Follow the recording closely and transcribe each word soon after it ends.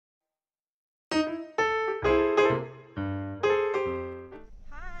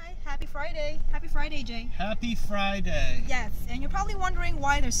Friday. Happy Friday, Jay. Happy Friday. Yes, and you're probably wondering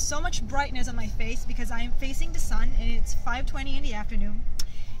why there's so much brightness on my face, because I am facing the sun and it's 5:20 in the afternoon.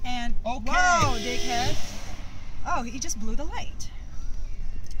 And okay. Whoa, dickhead. Oh, he just blew the light.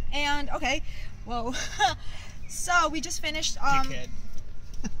 And okay, whoa. So we just finished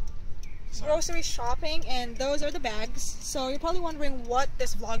grocery shopping, and those are the bags. So you're probably wondering what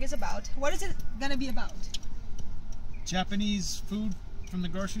this vlog is about. What is it gonna be about? Japanese food from the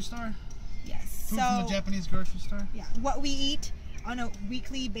grocery store? Yes. Food from the Japanese grocery store? Yeah, what we eat on a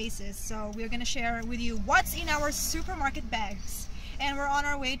weekly basis. So we're gonna share with you what's in our supermarket bags. And we're on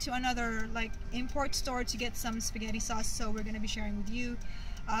our way to another import store to get some spaghetti sauce, so we're gonna be sharing with you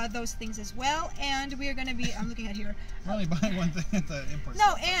those things as well. And we're gonna be, I'm looking at here. We're only buying one thing at the import store.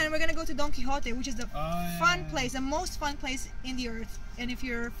 No, and we're gonna go to Don Quixote, which is the fun place, the most fun place in the earth. And if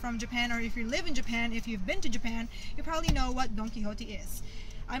you're from Japan, or if you live in Japan, if you've been to Japan, you probably know what Don Quixote is.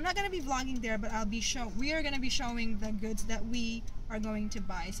 I'm not gonna be vlogging there, but we are gonna be showing the goods that we are going to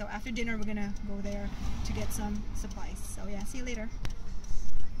buy. So after dinner, we're gonna go there to get some supplies. So yeah, see you later.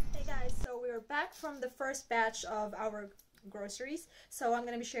 Hey guys, so we're back from the first batch of our groceries. So I'm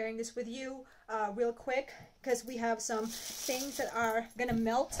gonna be sharing this with you real quick, because we have some things that are gonna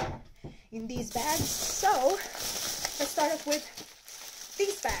melt in these bags. So let's start off with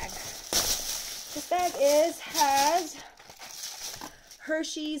this bag. This bag has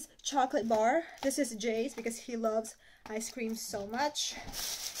Hershey's chocolate bar. This is Jay's because he loves ice cream so much.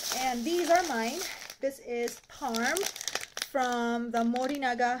 And these are mine. This is Parm from the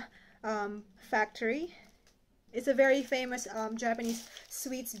Morinaga factory. It's a very famous Japanese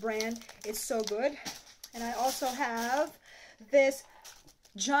sweets brand. It's so good. And I also have this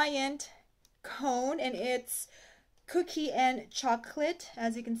giant cone, and it's cookie and chocolate.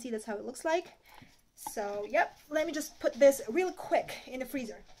 As you can see, that's how it looks like. So, yep, let me just put this real quick in the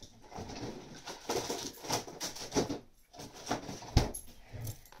freezer.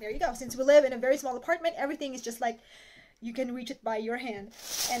 There you go. Since we live in a very small apartment, everything is just like you can reach it by your hand.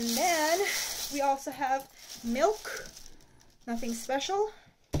 And then we also have milk. Nothing special.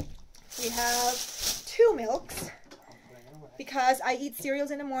 We have 2 milks because I eat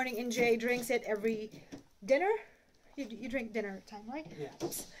cereals in the morning and Jay drinks it every dinner. You drink dinner time, right? Yeah.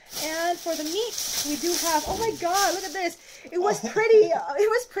 Oops. And for the meat, we do have, oh my god, look at this. It was pretty, it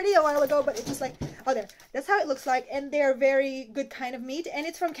was pretty a while ago, but it's just like, oh there. That's how it looks like, and they're very good kind of meat, and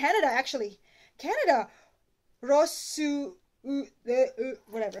it's from Canada actually. Canada. Rosu,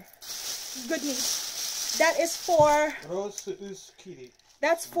 whatever. Good meat. That is for,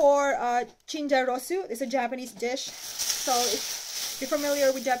 that's for chinja rosu. It's a Japanese dish. So if you're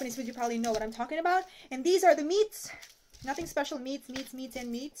familiar with Japanese food, you probably know what I'm talking about. And these are the meats. Nothing special. Meats.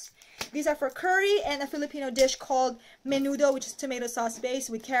 These are for curry and a Filipino dish called menudo, which is tomato sauce based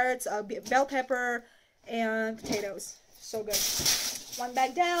with carrots, bell pepper, and potatoes. So good. One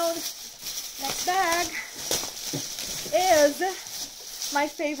bag down. Next bag is my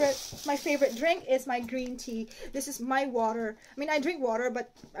favorite drink is my green tea. This is my water. I mean, I drink water,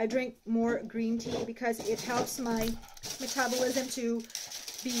 but I drink more green tea because it helps my metabolism to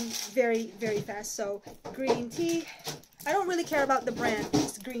be very, very fast. So green tea. I don't really care about the brand.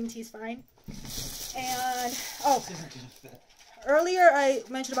 Just green tea is fine. And earlier I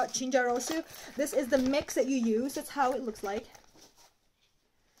mentioned about chinja rosu. This is the mix that you use. That's how it looks like.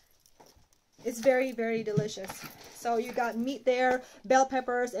 It's very, very delicious. So you got meat there, bell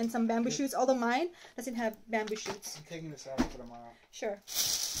peppers, and some bamboo shoots. Although mine doesn't have bamboo shoots. I'm taking this out for tomorrow. Sure.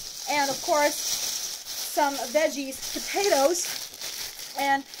 And of course, some veggies, potatoes.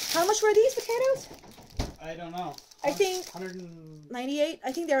 And how much were these potatoes? I don't know. I think 198.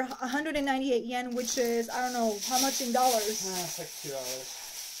 I think they're 198 yen, which is, I don't know how much in dollars. It's like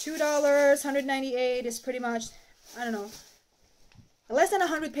 $2. $2, 198 is pretty much, I don't know, less than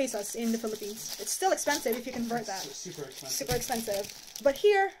 100 pesos in the Philippines. It's still expensive if you convert that. Super expensive. Super expensive. But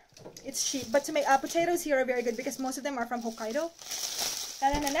here, it's cheap. But potatoes here are very good because most of them are from Hokkaido.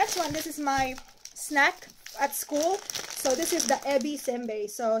 And then the next one, this is my snack at school. So this is the ebi senbei.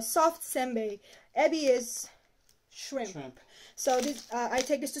 So soft senbei. Ebi is shrimp. So this, I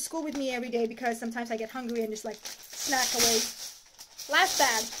take this to school with me every day because sometimes I get hungry and just like snack away. Last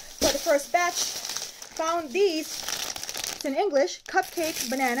bag for the first batch. Found these. It's in English. Cupcake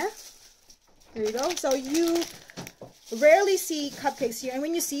banana. There you go. So you rarely see cupcakes here, and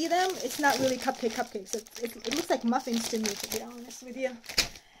when you see them, it's not really cupcakes. It looks like muffins to me, to be honest with you.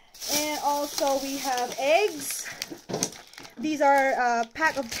 And also we have eggs. These are a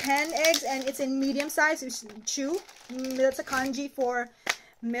pack of 10 eggs, and it's in medium size. It's chu. That's a kanji for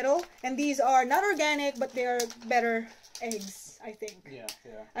middle. And these are not organic, but they're better eggs. I think. Yeah,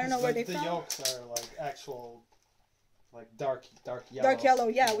 yeah. I don't know where they the found. The yolks are like actual, like dark yellow. Dark yellow,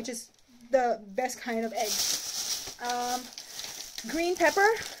 yeah, which is the best kind of egg. Green pepper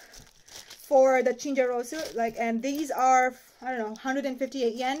for the chinjarosu, like, and these are, I don't know,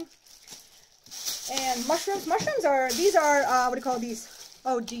 158 yen. And mushrooms. Mushrooms are, these are, what do you call these?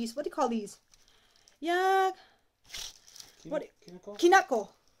 Oh, geez, what do you call these? Yeah. What? Kinako? Kinako.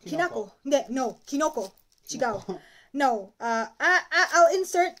 Kinako. No, kinoko. Chigao. No. I'll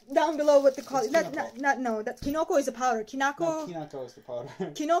insert down below what they call it. No, that kinoko is a powder. Kinako. No, kinako is the powder.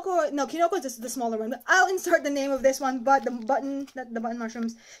 Kinoko is the smaller one. But I'll insert the name of this one, but the button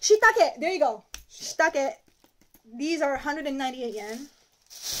mushrooms. Shiitake. There you go. Shiitake. These are 198 yen.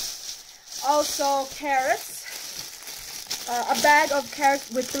 Also carrots. A bag of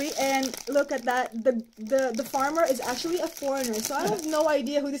carrots with 3, and look at that. The farmer is actually a foreigner, so I have no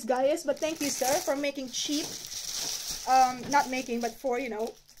idea who this guy is. But thank you, sir, for making cheap. Not making, but for, you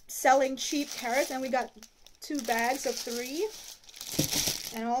know, selling cheap carrots. And we got 2 bags of 3.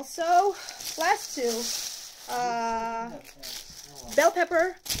 And also, last 2, bell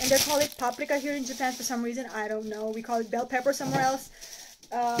pepper, and they call it paprika here in Japan for some reason. I don't know. We call it bell pepper somewhere else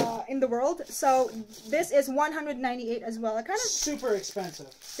in the world. So this is 198 as well. I kind of super expensive.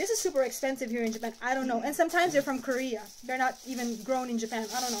 This is super expensive here in Japan. I don't know. And sometimes they're from Korea. They're not even grown in Japan.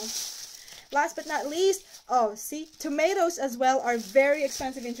 I don't know. Last but not least, oh, see, tomatoes as well are very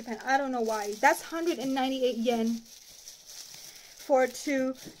expensive in Japan. I don't know why. That's 198 yen for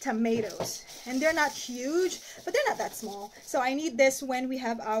 2 tomatoes. And they're not huge, but they're not that small. So I need this when we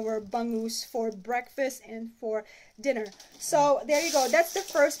have our bangus for breakfast and for dinner. So there you go. That's the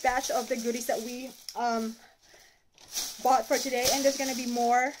first batch of the goodies that we bought for today. And there's going to be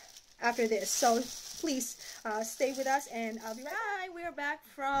more after this. So please stay with us, and I'll be right. We're back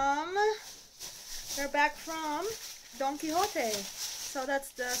from Don Quixote. So that's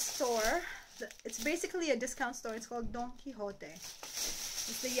the store. It's basically a discount store. It's called Don Quixote.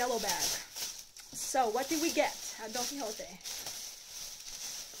 It's the yellow bag. So what did we get at Don Quixote?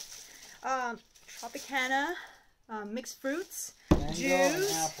 Tropicana, mixed fruits, Mango juice. and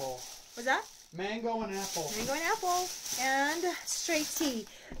apple. What's that? Mango and apple. Mango and apple, and straight tea.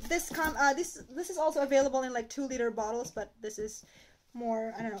 This is also available in like 2-liter bottles, but this is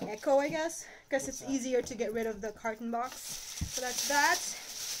more, I don't know, eco, I guess, because it's easier to get rid of the carton box. So that's that.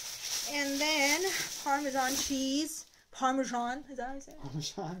 And then Parmesan cheese. Parmesan, is that how you say it?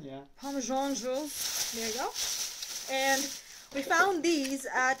 Parmesan, yeah. Parmesan juice. There you go. And we found these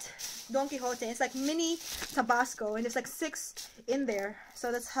at Don Quixote. It's like mini Tabasco, and there's like 6 in there.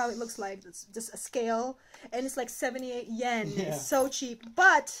 So that's how it looks like. It's just a scale, and it's like 78 yen. Yeah. It's so cheap,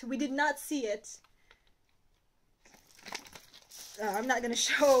 but we did not see it. I'm not gonna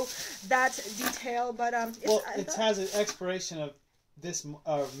show that detail, but well, it has an expiration of this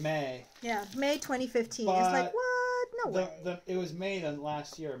May. Yeah, May 2015. But it's like, what? No way. It was made in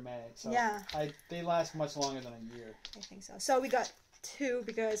last year, May. So yeah. They last much longer than a year. I think so. So we got 2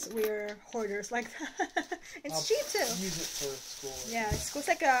 because we're hoarders like that. It's cheap too. Use it for school. Yeah, it's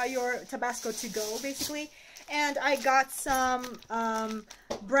like your Tabasco to go basically. And I got some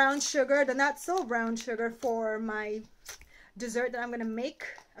brown sugar, the not so brown sugar, for my dessert that I'm gonna make.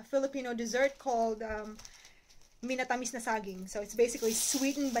 A Filipino dessert called minatamis na saging. So it's basically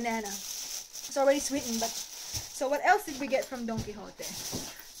sweetened banana. It's already sweetened, but so what else did we get from Don Quixote?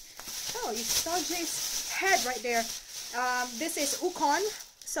 Oh, you saw Jay's head right there. This is ukon.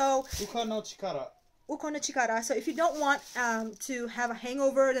 So ukon no chikara. Ukon no chikara. So if you don't want to have a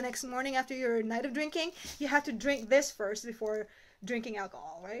hangover the next morning after your night of drinking, you have to drink this first before drinking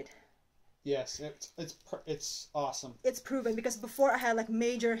alcohol, right? Yes, it's awesome. It's proven, because before I had like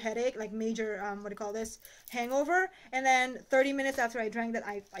major headache, like major what do you call this, hangover, and then 30 minutes after I drank that,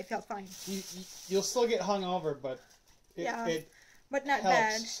 I felt fine. You'll still get hungover, but but not helps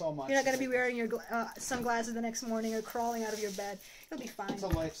bad. So much. You're not gonna be wearing your sunglasses the next morning or crawling out of your bed. It'll be fine. It's a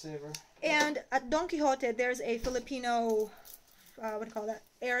lifesaver. And at Don Quixote, there's a Filipino what do you call that,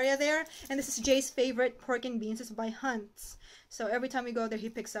 area there, and this is Jay's favorite pork and beans. It's by Hunt's. So every time we go there, he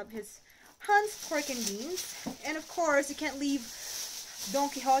picks up his Hunt's pork and beans. And of course, you can't leave Don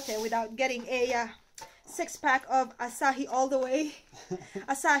Quixote without getting a 6-pack of Asahi all the way.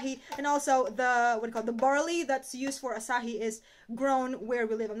 Asahi. And also the, what do you call it, the barley that's used for Asahi is grown where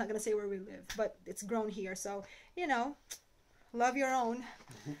we live. I'm not going to say where we live, but it's grown here. So, you know, love your own.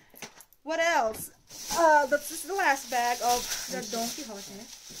 What else? This is the last bag of the Don Quixote.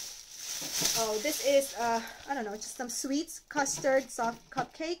 Oh, this is, I don't know, just some sweets, custard, soft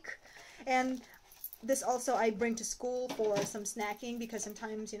cupcake. And this also I bring to school for some snacking because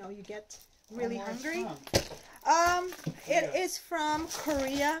sometimes, you know, you get really hungry. It is from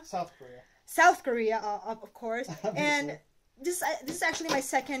Korea. South Korea. South Korea, of course. And this is actually my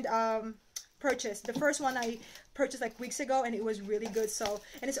second purchase. The first one I purchased like weeks ago, and it was really good. So,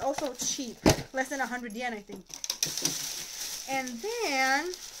 and it's also cheap, less than 100 yen, I think. And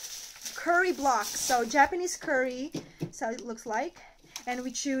then curry blocks. So Japanese curry. So it looks like. And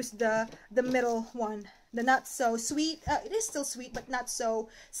we choose the middle one, the not so sweet. It is still sweet, but not so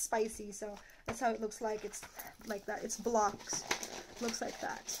spicy. So that's how it looks like. It's like that. It's blocks. Looks like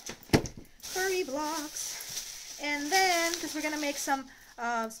that. Curry blocks. And then, because we're gonna make some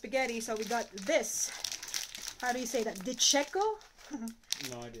spaghetti, so we got this. How do you say that? Diceco?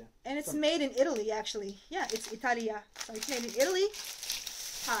 No idea. And it's made in Italy, actually. Yeah, it's Italia. So it's made in Italy.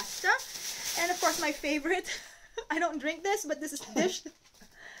 Pasta. And of course, my favorite. I don't drink this, but this is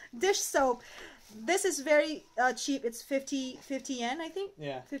dish soap. This is very cheap. It's 50 yen, I think.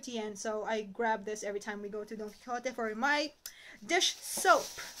 Yeah. 50 yen. So I grab this every time we go to Don Quixote for my dish soap.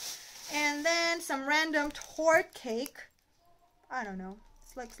 And then some random torte cake. I don't know.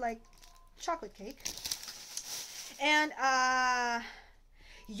 It looks like chocolate cake. And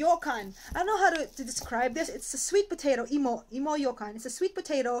yokan. I don't know how to describe this. It's a sweet potato. Imo yokan. It's a sweet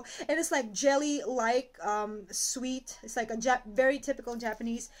potato, and it's like jelly-like sweet. It's like a very typical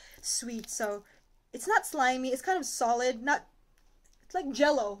Japanese sweet. So it's not slimy. It's kind of solid. It's like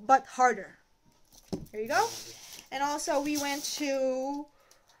Jello, but harder. There you go. And also we went to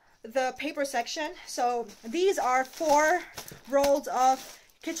the paper section. So these are 4 rolls of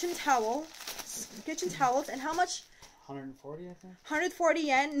kitchen towels. And how much? 140, I think. 140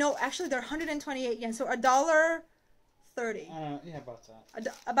 yen. No, actually they're 128 yen. So $1.30. Yeah, about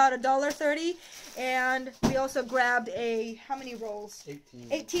that. About $1.30. And we also grabbed how many rolls?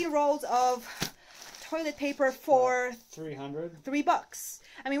 18. 18 rolls of toilet paper for $3.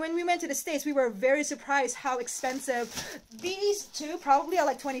 I mean, when we went to the States, we were very surprised how expensive these two probably are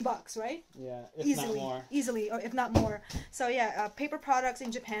like $20, right? Yeah, if not more. Easily, or if not more. So yeah, paper products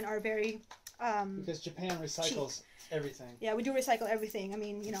in Japan are very because Japan recycles cheap. Everything. Yeah, we do recycle everything. I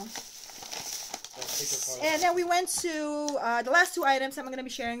mean, you know. And then we went to the last 2 items I'm going to be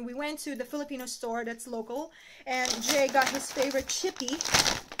sharing. We went to the Filipino store that's local, and Jay got his favorite chippy,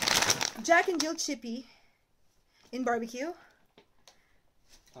 Jack and Jill chippy in barbecue.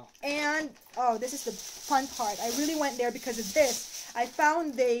 Oh. And this is the fun part. I really went there because of this. I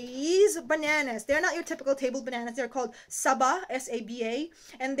found these bananas. They're not your typical table bananas. They're called Saba, S-A-B-A,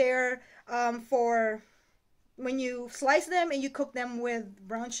 and they're for when you slice them and you cook them with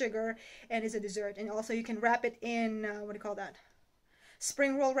brown sugar, and it's a dessert. And also you can wrap it in what do you call that?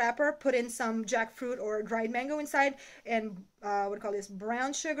 Spring roll wrapper. Put in some jackfruit or dried mango inside, and what do you call this?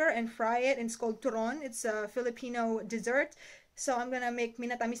 Brown sugar, and fry it. And it's called turon. It's a Filipino dessert. So I'm gonna make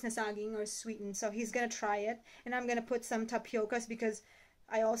minatamis na saging, or sweetened. So he's gonna try it, and I'm gonna put some tapiocas because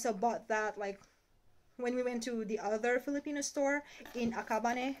I also bought that like when we went to the other Filipino store in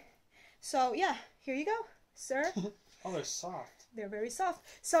Acabane. So yeah, here you go, sir. Oh, they're soft. They're very soft.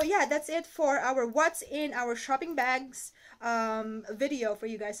 So yeah, that's it for our what's in our shopping bags video for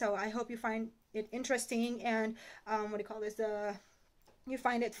you guys. So I hope you find it interesting, and what do you call this? You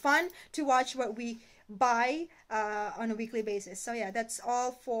find it fun to watch what we buy on a weekly basis. So yeah, that's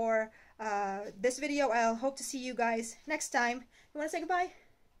all for this video. I'll hope to see you guys next time. You want to say goodbye?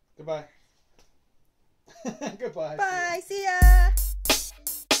 Goodbye. Goodbye. Bye. See ya.